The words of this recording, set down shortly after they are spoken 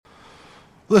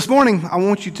Well, this morning, I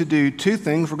want you to do two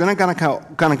things. We're going to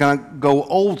kind of go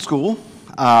old school.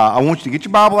 I want you to get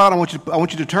your Bible out. I want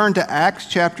you to turn to Acts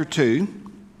chapter 2.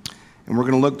 And we're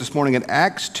going to look this morning at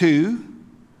Acts 2,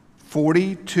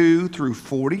 42 through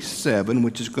 47,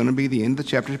 which is going to be the end of the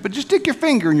chapter. But just stick your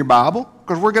finger in your Bible,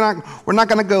 because we're not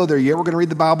going to go there yet. We're going to read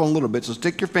the Bible in a little bit, so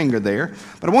stick your finger there.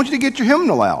 But I want you to get your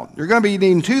hymnal out. You're going to be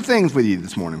needing two things with you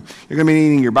this morning. You're going to be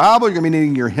needing your Bible, you're going to be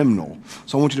needing your hymnal.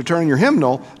 So I want you to turn your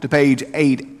hymnal to page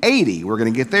 880. We're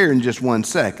going to get there in just 1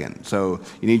 second. So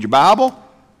you need your Bible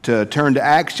to turn to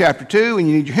Acts chapter 2, and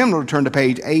you need your hymnal to turn to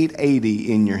page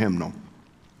 880 in your hymnal.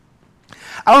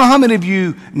 I don't know how many of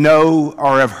you know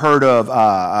or have heard of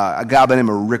a guy by the name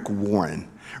of Rick Warren.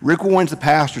 Rick Warren's the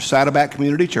pastor of Saddleback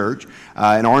Community Church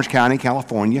in Orange County,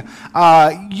 California.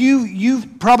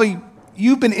 You've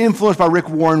been influenced by Rick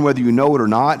Warren, whether you know it or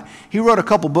not. He wrote a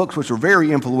couple books which were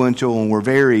very influential and were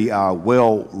very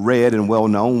well read and well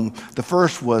known. The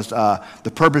first was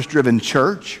The Purpose-Driven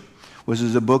Church, which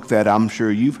is a book that I'm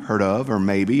sure you've heard of,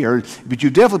 but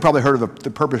you've definitely probably heard of The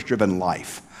Purpose-Driven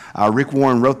Life. Rick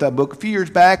Warren wrote that book a few years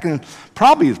back, and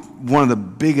probably one of the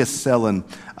biggest selling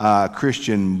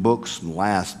Christian books in the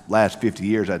last 50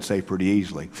 years, I'd say pretty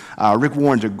easily. Rick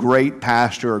Warren's a great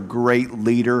pastor, a great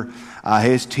leader.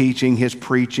 His teaching, his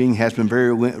preaching has been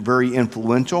very, very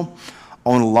influential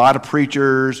on a lot of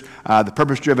preachers. The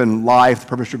Purpose-Driven Life, the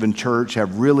Purpose-Driven Church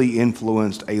have really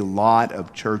influenced a lot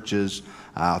of churches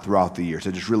throughout the years.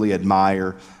 I just really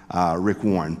admire Rick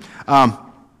Warren.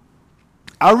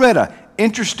 I read an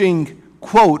interesting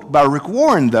quote by Rick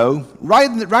Warren, though,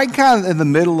 right kind of in the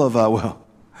middle of,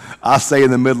 I say in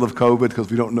the middle of COVID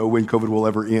because we don't know when COVID will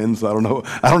ever end, so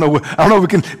I don't know if we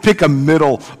can pick a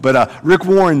middle, but Rick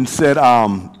Warren said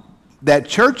that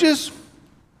churches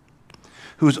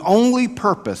whose only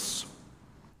purpose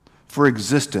for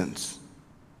existence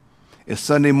is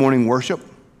Sunday morning worship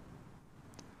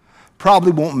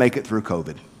probably won't make it through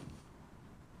COVID.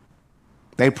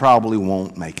 They probably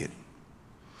won't make it.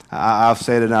 I've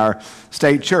said in our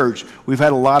state church, we've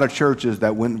had a lot of churches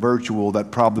that went virtual that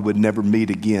probably would never meet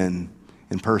again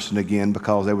in person again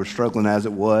because they were struggling as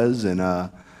it was.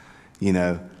 And,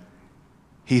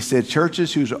 he said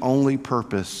churches whose only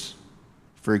purpose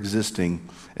for existing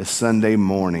is Sunday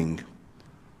morning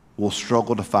will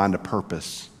struggle to find a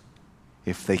purpose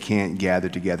if they can't gather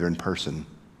together in person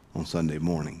on Sunday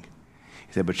morning.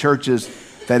 He said, but churches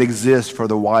that exist for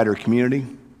the wider community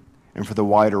and for the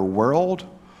wider world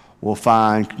will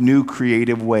find new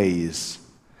creative ways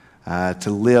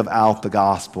to live out the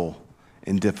gospel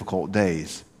in difficult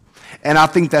days. And I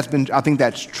think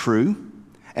that's true.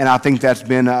 And I think that's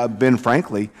been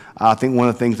frankly, I think one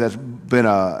of the things that's been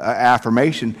an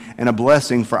affirmation and a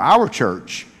blessing for our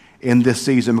church in this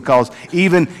season, because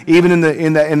even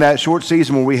in that short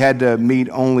season where we had to meet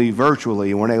only virtually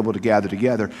and weren't able to gather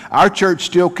together, our church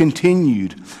still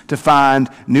continued to find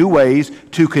new ways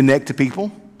to connect to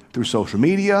people through social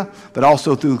media, but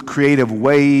also through creative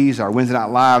ways. Our Wednesday Night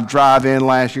Live drive-in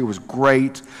last year was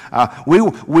great. We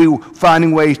were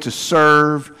finding ways to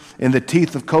serve. In the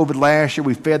teeth of COVID last year,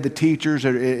 we fed the teachers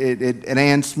at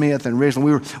Ann Smith and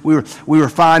Ridgeland. We were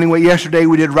finding ways. Yesterday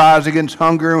we did Rise Against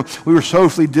Hunger. We were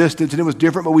socially distanced, and it was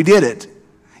different, but we did it.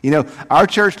 Our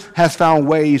church has found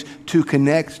ways to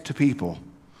connect to people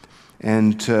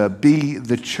and to be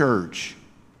the church,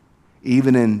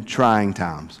 even in trying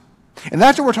times. And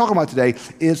that's what we're talking about today,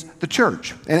 is the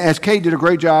church. And as Kate did a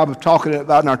great job of talking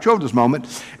about in our children's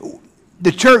moment,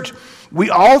 the church, we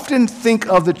often think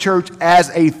of the church as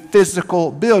a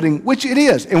physical building, which it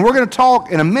is. And we're going to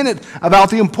talk in a minute about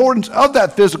the importance of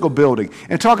that physical building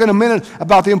and talk in a minute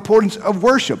about the importance of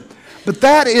worship. But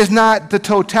that is not the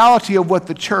totality of what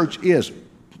the church is.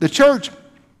 The church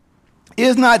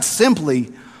is not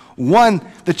simply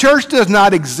the church does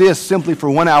not exist simply for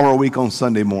 1 hour a week on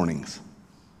Sunday mornings.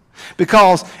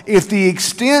 Because if the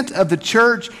extent of the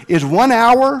church is 1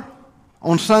 hour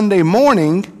on Sunday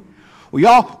morning, we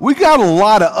got a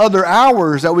lot of other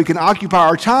hours that we can occupy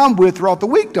our time with throughout the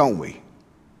week, don't we?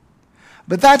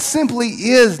 But that simply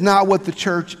is not what the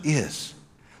church is.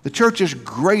 The church is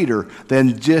greater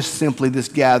than just simply this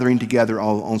gathering together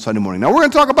on Sunday morning. Now, we're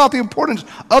going to talk about the importance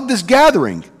of this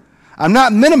gathering. I'm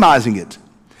not minimizing it,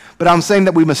 but I'm saying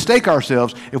that we mistake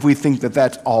ourselves if we think that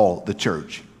that's all the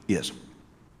church is.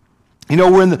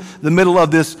 We're in the middle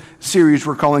of this series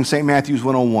we're calling St. Matthew's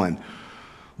 101.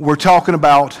 We're talking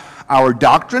about our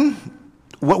doctrine,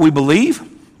 what we believe,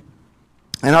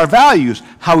 and our values,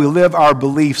 how we live our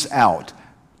beliefs out.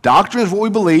 Doctrine is what we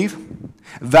believe.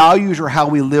 Values are how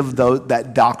we live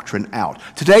that doctrine out.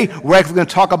 Today, we're actually going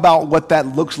to talk about what that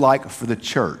looks like for the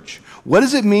church. What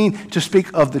does it mean to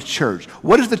speak of the church?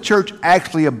 What is the church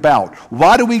actually about?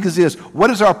 Why do we exist? What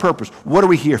is our purpose? What are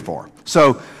we here for?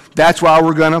 So that's why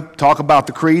we're going to talk about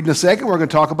the creed in a second. We're going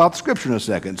to talk about the scripture in a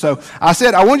second. So I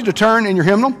said I want you to turn in your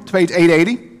hymnal to page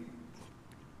 880.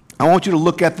 I want you to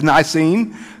look at the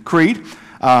Nicene Creed. Is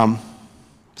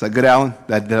that good, Alan?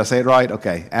 Did I say it right?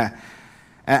 Okay.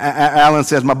 Alan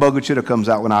says my Bogachitta comes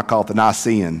out when I call it the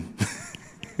Nicene.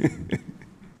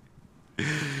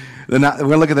 We're going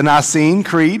to look at the Nicene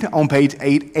Creed on page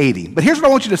 880. But here's what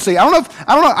I want you to see.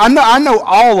 I know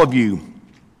all of you.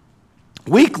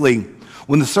 Weekly,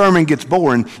 when the sermon gets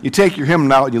boring, you take your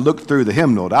hymnal out and you look through the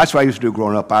hymnal. That's what I used to do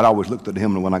growing up. I'd always look through the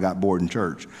hymnal when I got bored in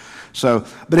church. So,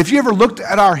 but if you ever looked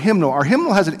at our hymnal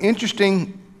has an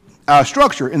interesting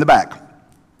structure in the back.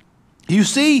 You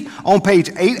see on page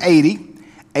 880,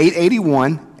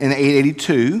 881, and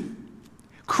 882,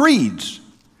 creeds.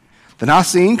 The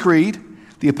Nicene Creed,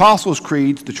 the Apostles'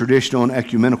 Creed, the traditional and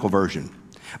ecumenical version.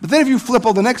 But then if you flip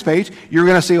on the next page, you're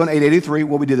going to see on 883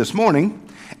 what we did this morning,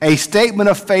 a statement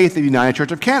of faith of the United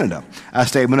Church of Canada, a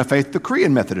statement of faith of the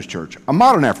Korean Methodist Church, a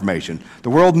modern affirmation, the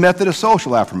World Methodist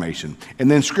Social Affirmation, and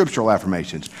then scriptural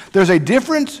affirmations. There's a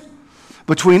difference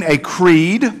between a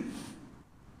creed,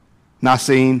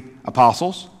 Nicene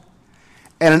Apostles,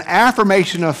 and an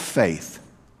affirmation of faith.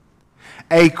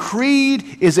 A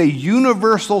creed is a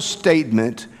universal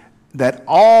statement that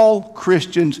all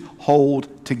Christians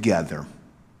hold together.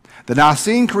 The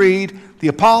Nicene Creed, the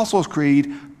Apostles'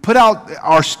 Creed, put out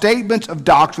our statements of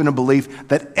doctrine and belief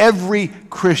that every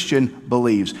Christian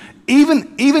believes.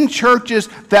 Even churches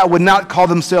that would not call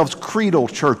themselves creedal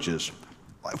churches.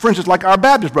 For instance, like our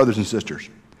Baptist brothers and sisters.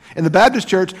 In the Baptist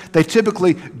church, they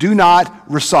typically do not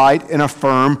recite and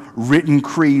affirm written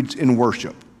creeds in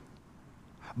worship.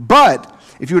 But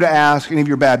if you were to ask any of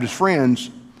your Baptist friends,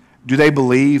 do they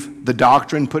believe the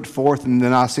doctrine put forth in the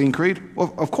Nicene Creed?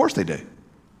 Well, of course they do.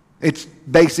 It's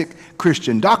basic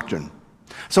Christian doctrine.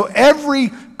 So every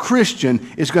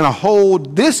Christian is going to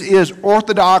hold this is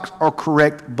orthodox or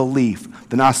correct belief.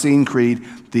 The Nicene Creed,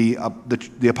 the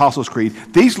Apostles' Creed,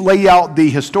 these lay out the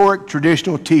historic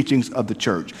traditional teachings of the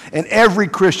church. And every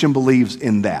Christian believes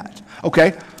in that.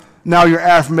 Okay? Now your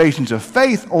affirmations of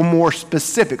faith are more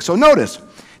specific. So notice,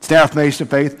 it's an affirmation of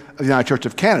faith of the United Church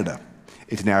of Canada.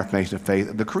 It's an affirmation of faith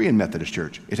of the Korean Methodist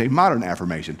Church. It's a modern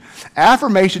affirmation.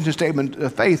 Affirmations and statements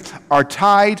of faith are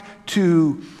tied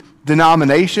to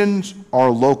denominations or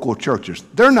local churches.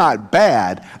 They're not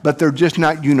bad, but they're just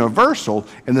not universal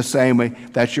in the same way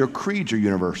that your creeds are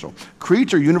universal.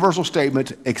 Creeds are universal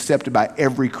statements accepted by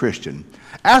every Christian.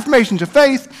 Affirmations of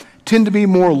faith tend to be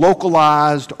more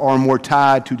localized or more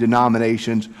tied to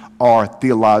denominations or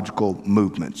theological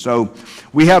movements. So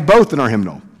we have both in our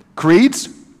hymnal. Creeds,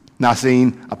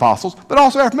 Nicene Apostles, but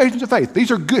also affirmations of faith. These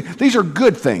are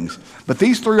good things. But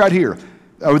these three right here,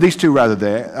 or these two rather,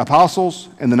 the Apostles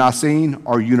and the Nicene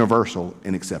are universal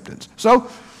in acceptance. So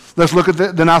let's look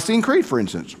at the Nicene Creed, for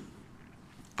instance.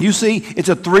 You see, it's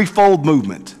a threefold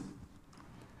movement.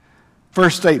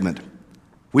 First statement,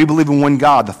 we believe in one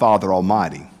God, the Father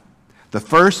Almighty. The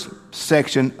first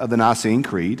section of the Nicene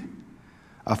Creed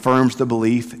affirms the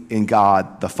belief in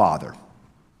God the Father.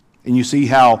 And you see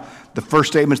how the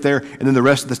first statement's there, and then the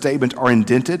rest of the statements are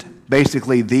indented.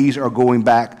 Basically, these are going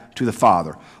back to the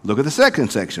Father. Look at the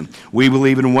second section. We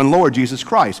believe in one Lord, Jesus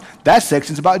Christ. That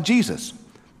section's about Jesus.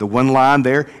 The one line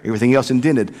there, everything else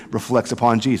indented, reflects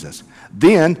upon Jesus.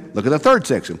 Then, look at the third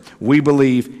section. We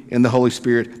believe in the Holy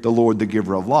Spirit, the Lord, the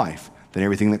giver of life. Then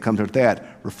everything that comes with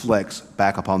that reflects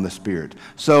back upon the Spirit.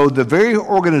 So the very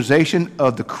organization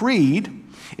of the Creed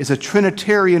is a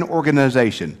Trinitarian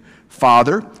organization.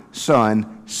 Father,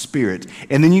 Son, Spirit.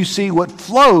 And then you see what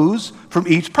flows from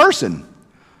each person.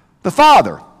 The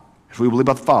Father, here's what we believe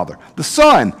about the Father. The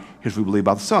Son, here's what we believe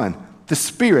about the Son. The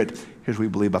Spirit, here's what we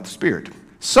believe about the Spirit.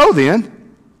 So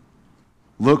then,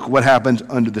 look what happens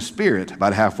under the Spirit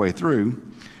about halfway through.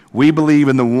 We believe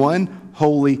in the one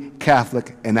holy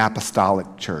Catholic and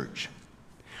Apostolic Church.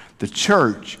 The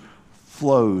church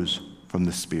flows from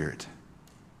the Spirit.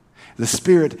 The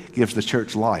Spirit gives the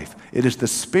church life. It is the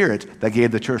Spirit that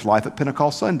gave the church life at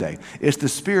Pentecost Sunday. It's the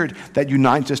Spirit that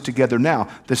unites us together now.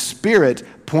 The Spirit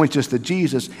points us to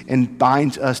Jesus and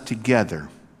binds us together.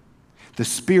 The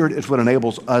Spirit is what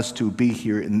enables us to be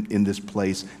here in this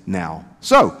place now.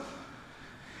 So,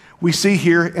 we see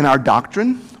here in our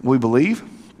doctrine, we believe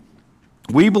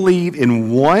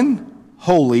in one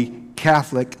holy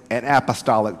Catholic and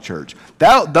Apostolic Church.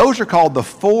 Those are called the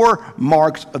four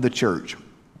marks of the church.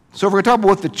 So if we're going to talk about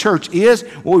what the church is,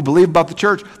 what we believe about the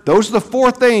church, those are the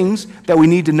four things that we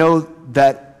need to know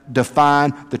that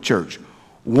define the church.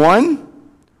 One,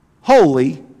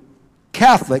 holy,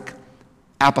 Catholic,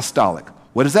 apostolic.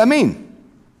 What does that mean?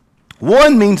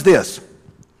 One means this.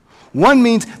 One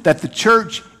means that the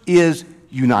church is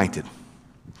united.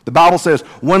 The Bible says,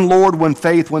 one Lord, one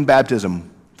faith, one baptism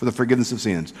for the forgiveness of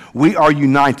sins. We are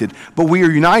united, but we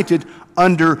are united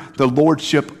under the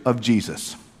lordship of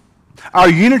Jesus. Our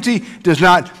unity does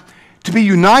not, to be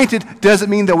united doesn't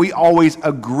mean that we always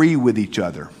agree with each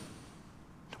other.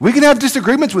 We can have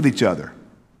disagreements with each other.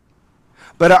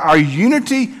 But our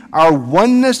unity, our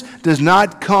oneness does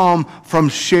not come from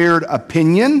shared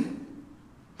opinion.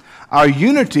 Our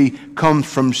unity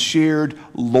comes from shared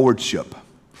lordship.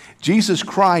 Jesus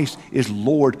Christ is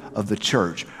Lord of the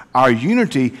church. Our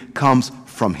unity comes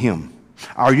from Him.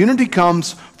 Our unity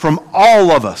comes from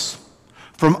all of us,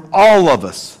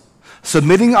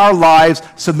 submitting our lives,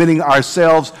 submitting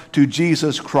ourselves to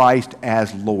Jesus Christ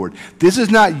as Lord. This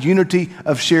is not unity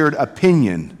of shared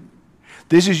opinion.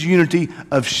 This is unity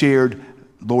of shared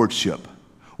lordship.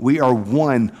 We are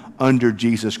one under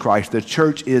Jesus Christ. The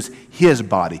church is His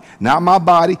body. Not my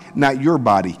body, not your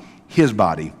body, His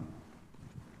body.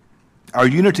 Our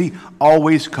unity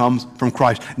always comes from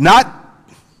Christ. Not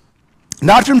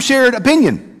from shared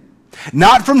opinion,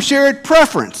 not from shared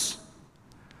preference,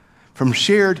 from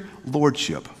shared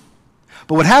lordship.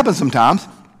 But what happens sometimes,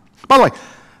 by the way,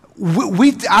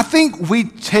 I think we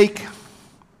take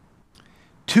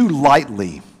too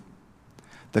lightly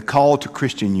the call to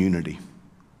Christian unity.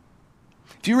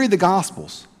 If you read the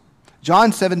Gospels,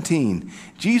 John 17,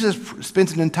 Jesus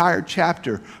spends an entire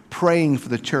chapter praying for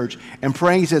the church and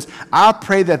praying, he says, I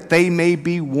pray that they may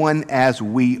be one as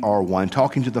we are one,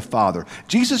 talking to the Father.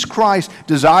 Jesus Christ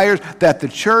desires that the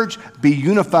church be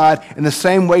unified in the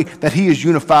same way that He is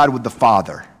unified with the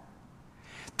Father.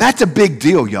 That's a big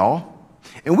deal, y'all.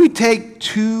 And we take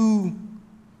too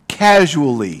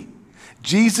casually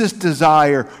Jesus'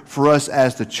 desire for us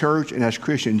as the church and as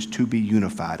Christians to be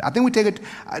unified. I think we take it.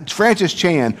 Francis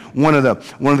Chan, one of the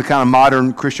kind of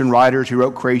modern Christian writers, he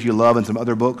wrote Crazy Love and some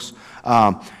other books.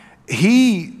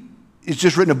 He has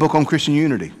just written a book on Christian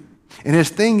unity. And his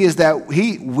thing is that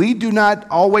we do not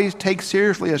always take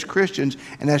seriously as Christians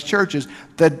and as churches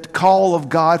the call of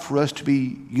God for us to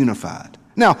be unified.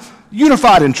 Now,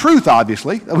 unified in truth,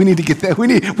 obviously. We need to get that. We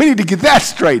need to get that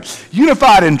straight.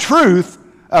 Unified in truth.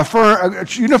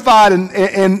 Unified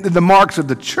in the marks of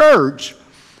the church,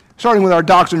 starting with our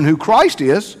doctrine and who Christ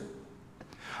is.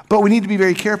 But we need to be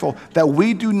very careful that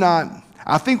we do not,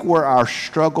 I think where our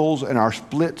struggles and our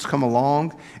splits come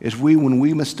along is when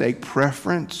we mistake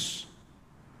preference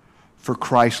for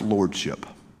Christ's lordship.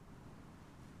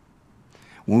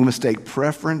 When we mistake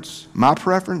preference, my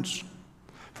preference,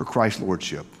 for Christ's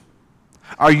lordship.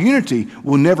 Our unity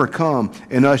will never come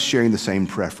in us sharing the same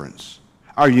preference.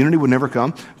 Our unity would never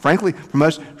come, frankly, from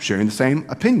us sharing the same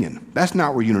opinion. That's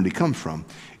not where unity comes from.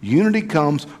 Unity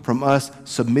comes from us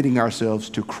submitting ourselves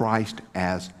to Christ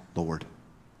as Lord.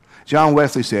 John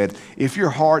Wesley said, if your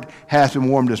heart has been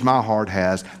warmed as my heart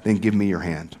has, then give me your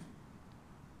hand.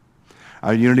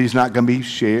 Our unity is not going to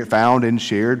be found in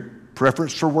shared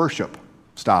preference for worship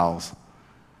styles.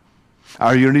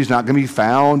 Our unity is not going to be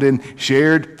found in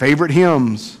shared favorite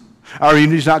hymns. Our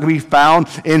unity is not going to be found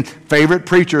in favorite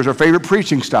preachers or favorite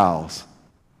preaching styles.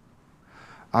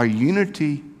 Our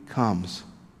unity comes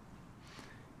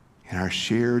in our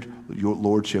shared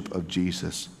lordship of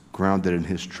Jesus, grounded in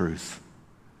His truth.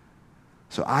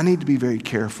 So I need to be very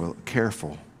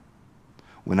careful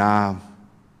when I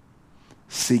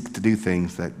seek to do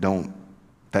things that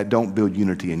don't build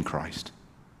unity in Christ.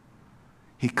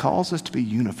 He calls us to be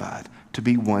unified, to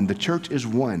be one. The church is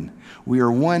one. We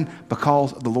are one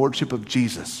because of the lordship of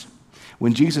Jesus.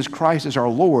 When Jesus Christ is our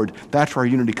Lord, that's where our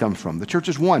unity comes from. The church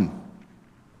is one.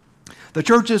 The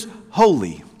church is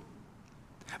holy,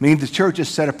 meaning the church is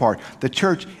set apart. The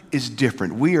church is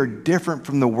different. We are different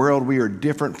from the world. We are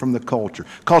different from the culture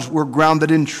because we're grounded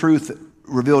in truth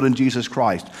revealed in Jesus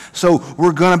Christ. So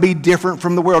we're going to be different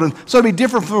from the world. And so to be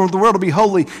different from the world, to be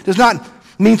holy, does not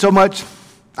mean so much.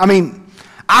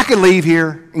 I could leave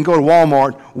here and go to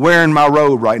Walmart wearing my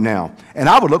robe right now, and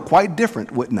I would look quite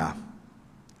different, wouldn't I?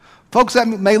 Folks that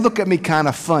may look at me kind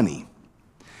of funny.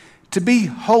 To be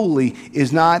holy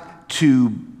is not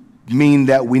to mean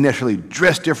that we necessarily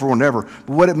dress different or whatever,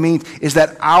 but what it means is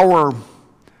that our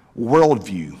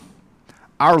worldview,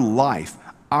 our life,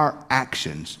 our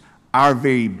actions, our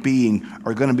very being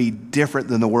are going to be different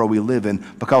than the world we live in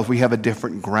because we have a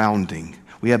different grounding.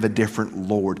 We have a different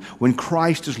Lord. When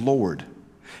Christ is Lord,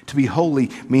 To be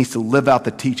holy means to live out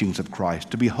the teachings of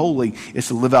Christ. To be holy is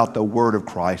to live out the word of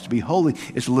Christ. To be holy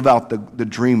is to live out the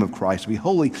dream of Christ. To be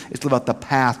holy is to live out the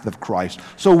path of Christ.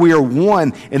 So we are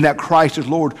one in that Christ is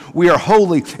Lord. We are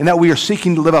holy in that we are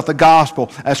seeking to live out the gospel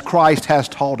as Christ has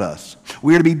taught us.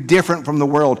 We are to be different from the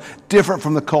world, different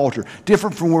from the culture,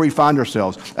 different from where we find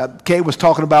ourselves. Kay was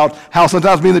talking about how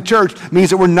sometimes being in the church means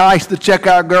that we're nice to check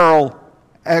out girl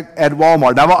at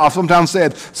Walmart. Now, I've sometimes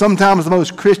said, sometimes the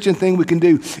most Christian thing we can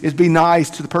do is be nice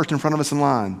to the person in front of us in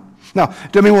line. Now,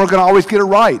 doesn't mean we're going to always get it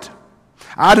right.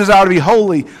 I desire to be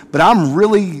holy, but I'm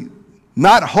really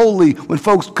not holy when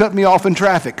folks cut me off in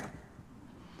traffic.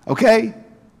 Okay?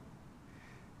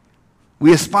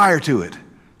 We aspire to it.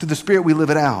 Through the Spirit, we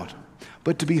live it out.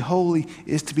 But to be holy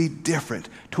is to be different,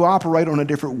 to operate on a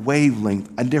different wavelength,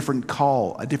 a different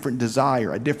call, a different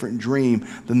desire, a different dream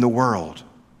than the world.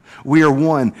 We are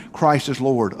one. Christ is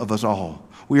Lord of us all.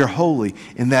 We are holy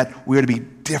in that we are to be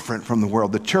different from the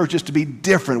world. The church is to be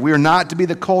different. We are not to be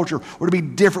the culture. We're to be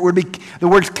different. We're to be, the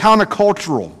word's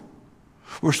countercultural.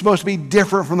 We're supposed to be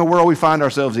different from the world we find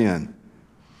ourselves in.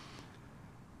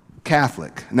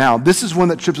 Catholic. Now, this is one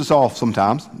that trips us up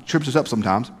sometimes.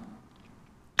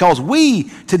 Because we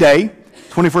today,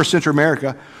 21st century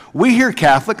America, we hear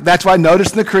Catholic. That's why I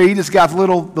noticed in the creed, it's got the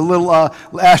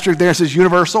little asterisk there that says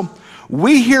universal.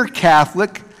 We hear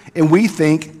Catholic and we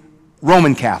think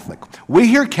Roman Catholic. We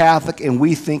hear Catholic and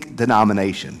we think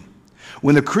denomination.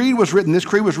 When the creed was written, this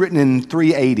creed was written in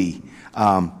 380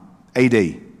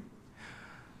 AD.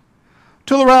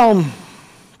 Till around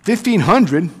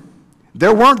 1500,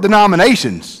 there weren't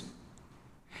denominations.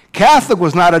 Catholic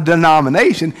was not a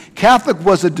denomination. Catholic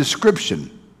was a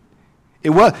description. It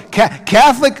was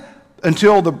Catholic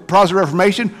until the Protestant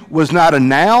Reformation was not a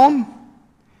noun.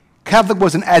 Catholic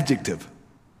was an adjective.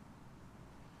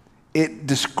 It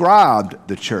described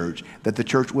the church, that the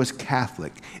church was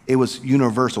Catholic. It was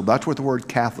universal. That's what the word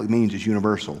Catholic means, is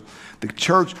universal. The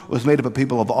church was made up of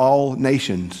people of all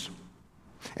nations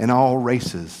and all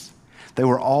races. They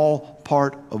were all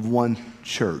part of one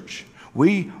church.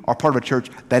 We are part of a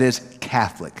church that is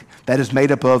Catholic, that is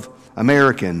made up of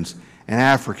Americans and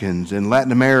Africans and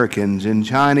Latin Americans and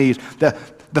Chinese.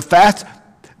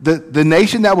 The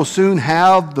nation that will soon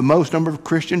have the most number of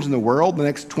Christians in the world in the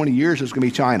next 20 years is going to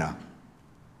be China.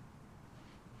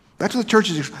 That's what the church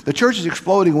is. The church is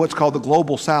exploding in what's called the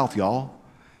global south, y'all.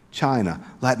 China,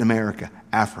 Latin America,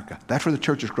 Africa. That's where the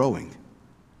church is growing.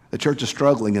 The church is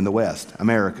struggling in the West,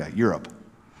 America, Europe.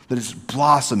 That is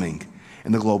blossoming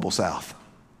in the global south.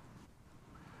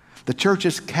 The church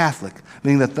is Catholic,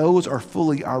 meaning that those are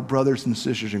fully our brothers and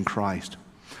sisters in Christ.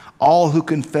 All who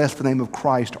confess the name of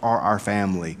Christ are our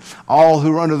family. All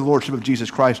who are under the lordship of Jesus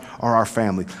Christ are our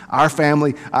family. Our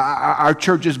family, our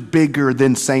church is bigger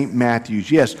than St.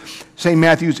 Matthew's. Yes, St.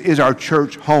 Matthew's is our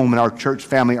church home and our church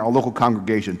family, our local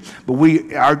congregation. But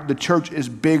the church is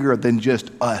bigger than just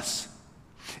us.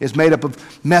 It's made up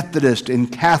of Methodists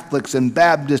and Catholics and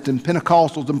Baptists and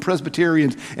Pentecostals and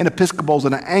Presbyterians and Episcopals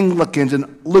and Anglicans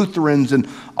and Lutherans, and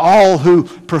all who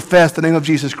profess the name of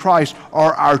Jesus Christ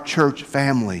are our church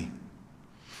family.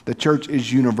 The church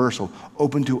is universal,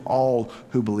 open to all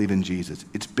who believe in Jesus.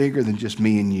 It's bigger than just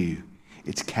me and you.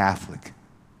 It's Catholic.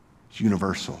 It's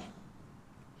universal.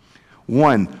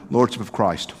 One, Lordship of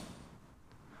Christ.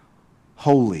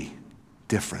 Holy,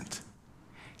 different.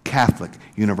 Catholic,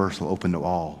 universal, open to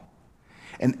all.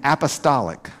 And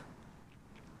apostolic.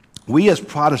 We as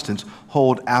Protestants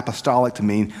hold apostolic to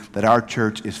mean that our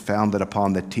church is founded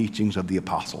upon the teachings of the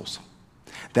apostles.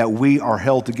 That we are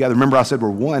held together. Remember I said we're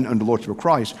one under the Lordship of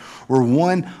Christ. We're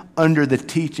one under the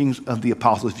teachings of the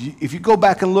apostles. If you go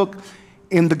back and look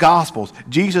in the Gospels,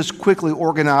 Jesus quickly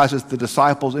organizes the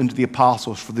disciples into the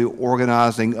apostles for the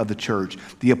organizing of the church.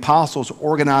 The apostles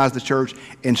organized the church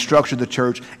and structured the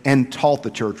church and taught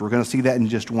the church. We're going to see that in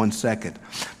just one second.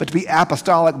 But to be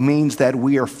apostolic means that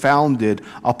we are founded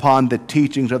upon the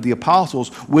teachings of the apostles,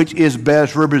 which is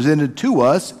best represented to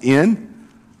us in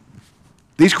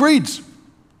these creeds.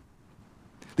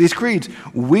 These creeds.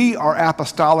 We are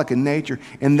apostolic in nature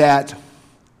in that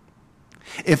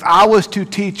if I was to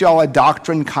teach y'all a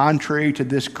doctrine contrary to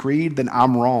this creed, then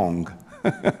I'm wrong.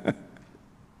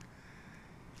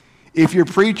 If your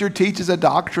preacher teaches a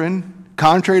doctrine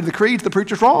contrary to the creed, the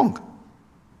preacher's wrong.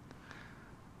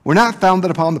 We're not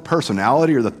founded upon the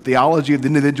personality or the theology of the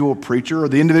individual preacher or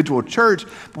the individual church,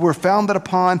 but we're founded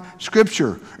upon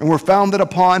Scripture, and we're founded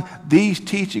upon these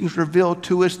teachings revealed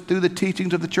to us through the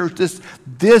teachings of the church.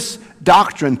 This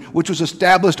doctrine, which was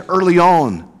established early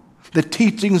on, the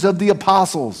teachings of the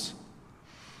apostles,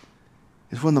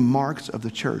 is one of the marks of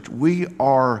the church. We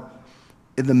are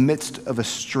in the midst of a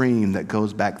stream that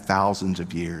goes back thousands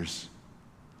of years.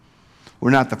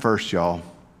 We're not the first, y'all.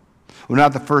 We're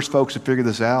not the first folks to figure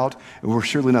this out, and we're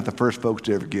surely not the first folks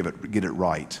to ever get it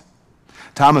right.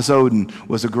 Thomas Oden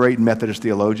was a great Methodist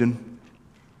theologian,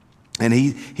 and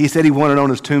he said he wanted on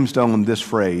his tombstone this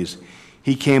phrase: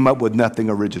 he came up with nothing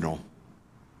original.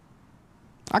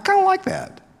 I kind of like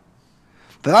that.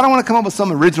 That I don't want to come up with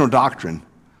some original doctrine.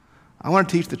 I want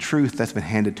to teach the truth that's been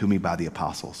handed to me by the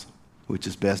apostles, which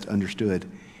is best understood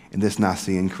in this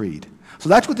Nicene Creed. So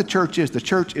that's what the church is. The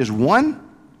church is one,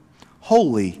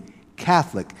 holy,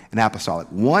 Catholic, and apostolic.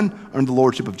 One under the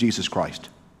lordship of Jesus Christ.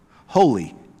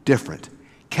 Holy, different.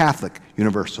 Catholic,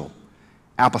 universal.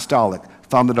 Apostolic,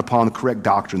 founded upon the correct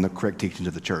doctrine, the correct teachings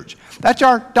of the church. That's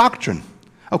our doctrine.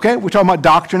 Okay, we're talking about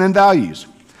doctrine and values.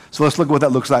 So let's look at what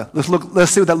that looks like.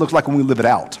 Let's see what that looks like when we live it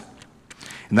out.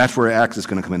 And that's where Acts is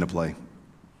going to come into play.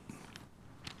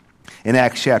 In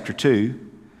Acts chapter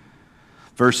 2,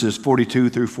 verses 42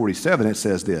 through 47, it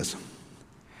says this: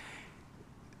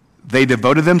 they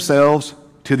devoted themselves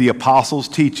to the apostles'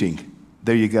 teaching.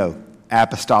 There you go,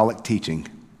 apostolic teaching.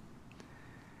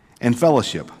 And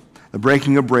fellowship, the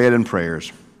breaking of bread and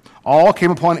prayers. All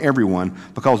came upon everyone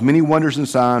because many wonders and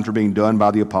signs were being done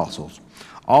by the apostles.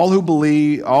 All who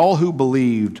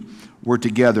believed were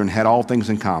together and had all things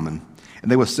in common. And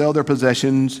they would sell their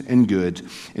possessions and goods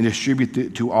and distribute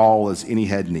it to all as any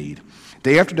had need.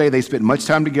 Day after day, they spent much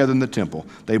time together in the temple.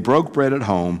 They broke bread at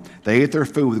home. They ate their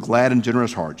food with glad and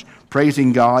generous hearts,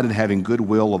 praising God and having good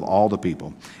will of all the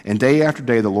people. And day after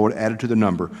day, the Lord added to the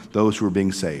number those who were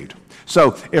being saved.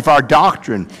 So if our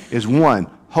doctrine is one,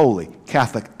 holy,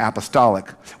 Catholic, apostolic,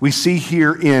 we see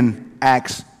here in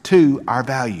Acts 2 our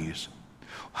values.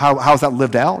 How's that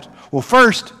lived out? Well,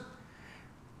 first,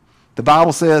 the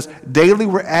Bible says daily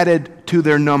were added to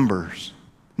their numbers.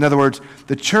 In other words,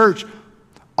 the church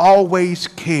always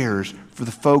cares for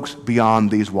the folks beyond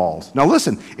these walls. Now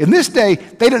listen, in this day,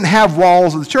 they didn't have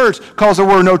walls of the church because there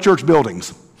were no church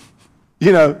buildings.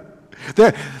 You know,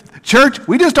 the church,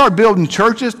 we didn't start building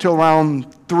churches till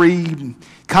around 3.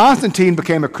 Constantine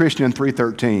became a Christian in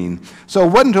 313. So it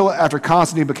wasn't until after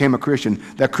Constantine became a Christian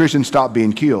that Christians stopped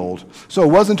being killed. So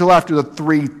it wasn't until after the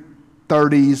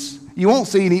 330s. You won't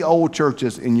see any old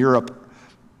churches in Europe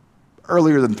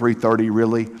earlier than 330,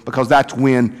 really, because that's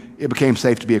when it became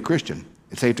safe to be a Christian.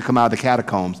 It's safe to come out of the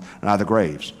catacombs and out of the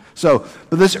graves. So,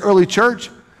 but this early church,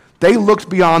 they looked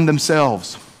beyond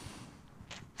themselves.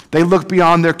 They looked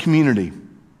beyond their community.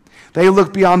 They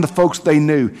looked beyond the folks they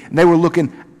knew, and they were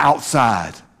looking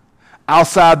outside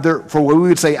for what we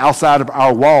would say outside of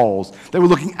our walls. They were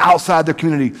looking outside their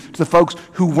community to the folks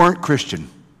who weren't Christian,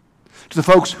 to the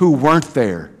folks who weren't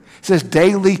there. It says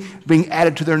daily being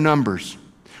added to their numbers.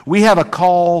 We have a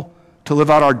call to live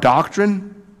out our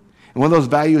doctrine, and one of those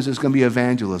values is going to be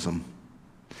evangelism.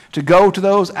 To go to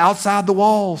those outside the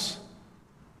walls,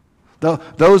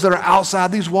 those that are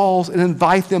outside these walls, and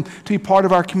invite them to be part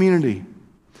of our community.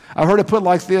 I've heard it put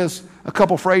like this, a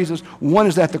couple phrases. One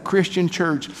is that the Christian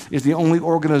church is the only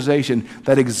organization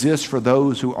that exists for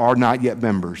those who are not yet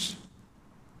members.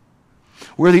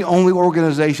 We're the only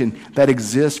organization that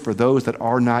exists for those that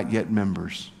are not yet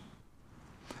members.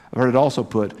 I've heard it also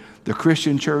put, the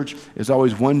Christian church is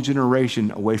always one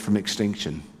generation away from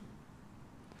extinction.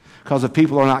 Because if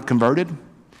people are not converted, and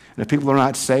if people are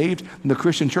not saved, then the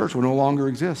Christian church will no longer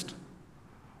exist.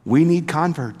 We need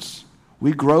converts.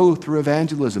 We grow through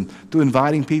evangelism, through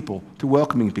inviting people, through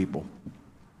welcoming people.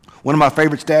 One of my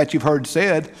favorite stats you've heard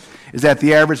said is that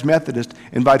the average Methodist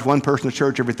invites one person to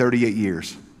church every 38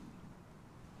 years.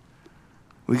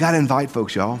 We got to invite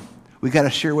folks, y'all. We got to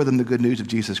share with them the good news of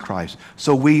Jesus Christ.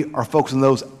 So we are focused on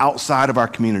those outside of our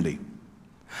community.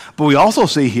 But we also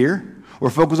see here, we're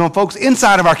focused on folks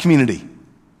inside of our community.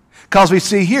 Because we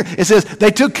see here, it says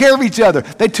they took care of each other.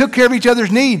 They took care of each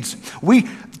other's needs.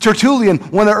 Tertullian,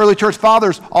 one of the early church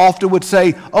fathers, often would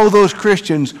say, oh, those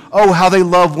Christians, oh, how they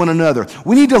love one another.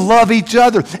 We need to love each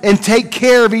other and take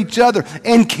care of each other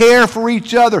and care for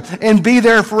each other and be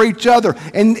there for each other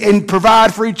and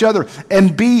provide for each other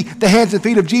and be the hands and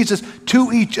feet of Jesus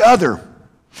to each other.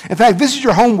 In fact, this is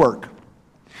your homework.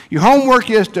 Your homework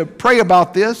is to pray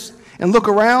about this and look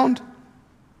around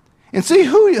and see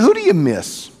who do you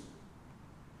miss?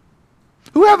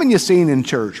 Who haven't you seen in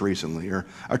church recently or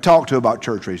talked to about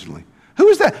church recently? Who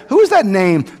is that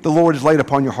name the Lord has laid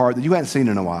upon your heart that you hadn't seen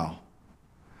in a while?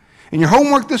 And your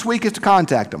homework this week is to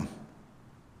contact them.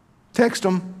 Text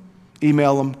them,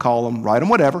 email them, call them, write them,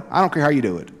 whatever. I don't care how you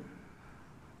do it.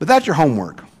 But that's your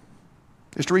homework,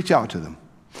 is to reach out to them.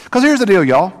 Because here's the deal,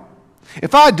 y'all.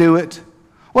 If I do it,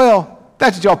 well,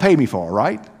 that's what y'all pay me for,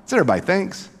 right? That's what everybody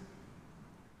thinks.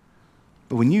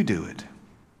 But when you do it,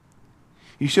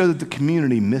 you show that the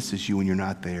community misses you when you're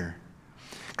not there.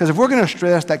 Because if we're going to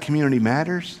stress that community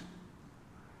matters,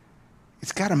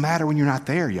 it's got to matter when you're not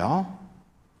there, y'all.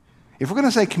 If we're going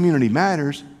to say community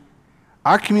matters,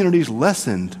 our community is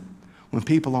lessened when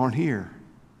people aren't here.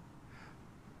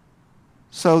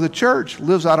 So the church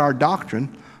lives out our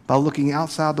doctrine by looking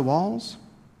outside the walls,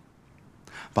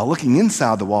 by looking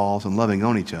inside the walls and loving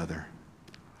on each other.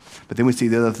 But then we see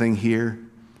the other thing here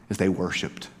is they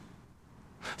worshiped.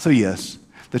 So yes,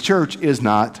 the church is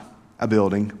not a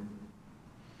building.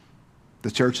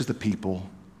 The church is the people.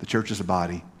 The church is the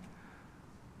body.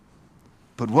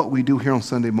 But what we do here on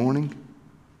Sunday morning,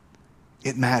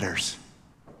 it matters.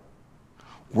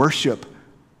 Worship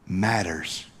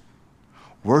matters.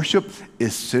 Worship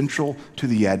is central to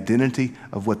the identity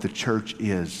of what the church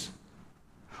is.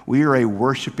 We are a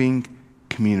worshiping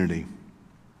community.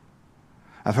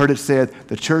 I've heard it said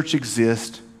the church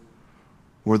exists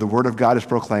where the word of God is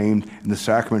proclaimed and the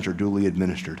sacraments are duly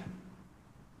administered.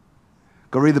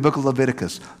 Go read the book of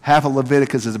Leviticus. Half of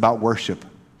Leviticus is about worship.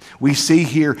 We see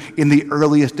here in the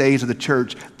earliest days of the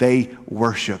church, they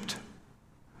worshiped.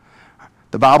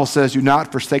 The Bible says, do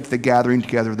not forsake the gathering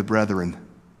together of the brethren.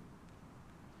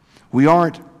 We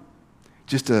aren't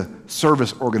just a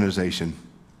service organization.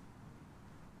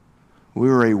 We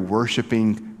are a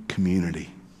worshiping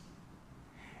community.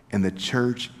 And the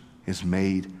church is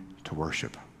made to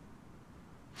worship.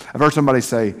 I've heard somebody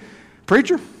say,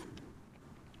 preacher,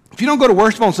 if you don't go to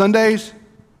worship on Sundays,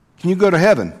 can you go to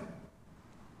heaven?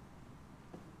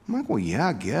 I'm like, well, yeah,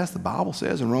 I guess. The Bible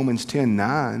says in Romans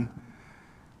 10:9,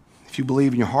 if you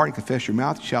believe in your heart and confess your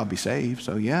mouth, you shall be saved.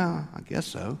 So yeah, I guess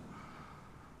so.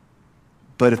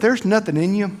 But if there's nothing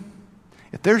in you,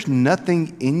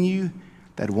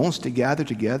 that wants to gather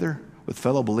together with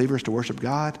fellow believers to worship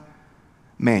God,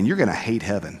 man, you're going to hate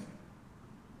heaven.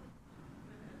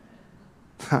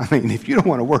 I mean, if you don't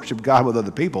want to worship God with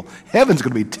other people, heaven's going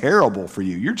to be terrible for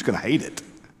you. You're just going to hate it.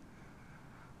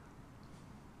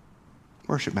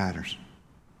 Worship matters.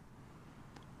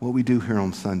 What we do here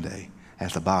on Sunday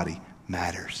as a body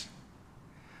matters.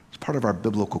 It's part of our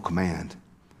biblical command,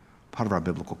 part of our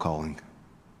biblical calling.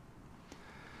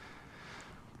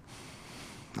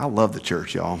 I love the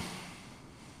church, y'all.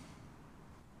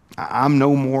 I'm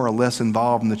no more or less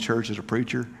involved in the church as a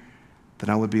preacher than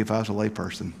I would be if I was a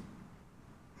layperson.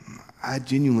 I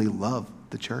genuinely love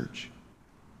the church.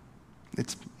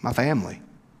 It's my family.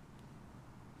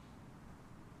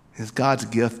 It's God's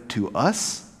gift to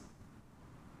us.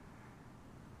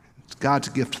 It's God's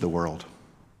gift to the world.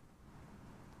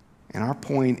 And our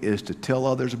point is to tell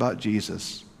others about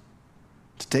Jesus,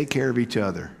 to take care of each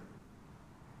other,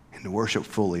 and to worship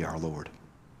fully our Lord.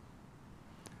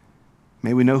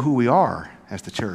 May we know who we are as the church.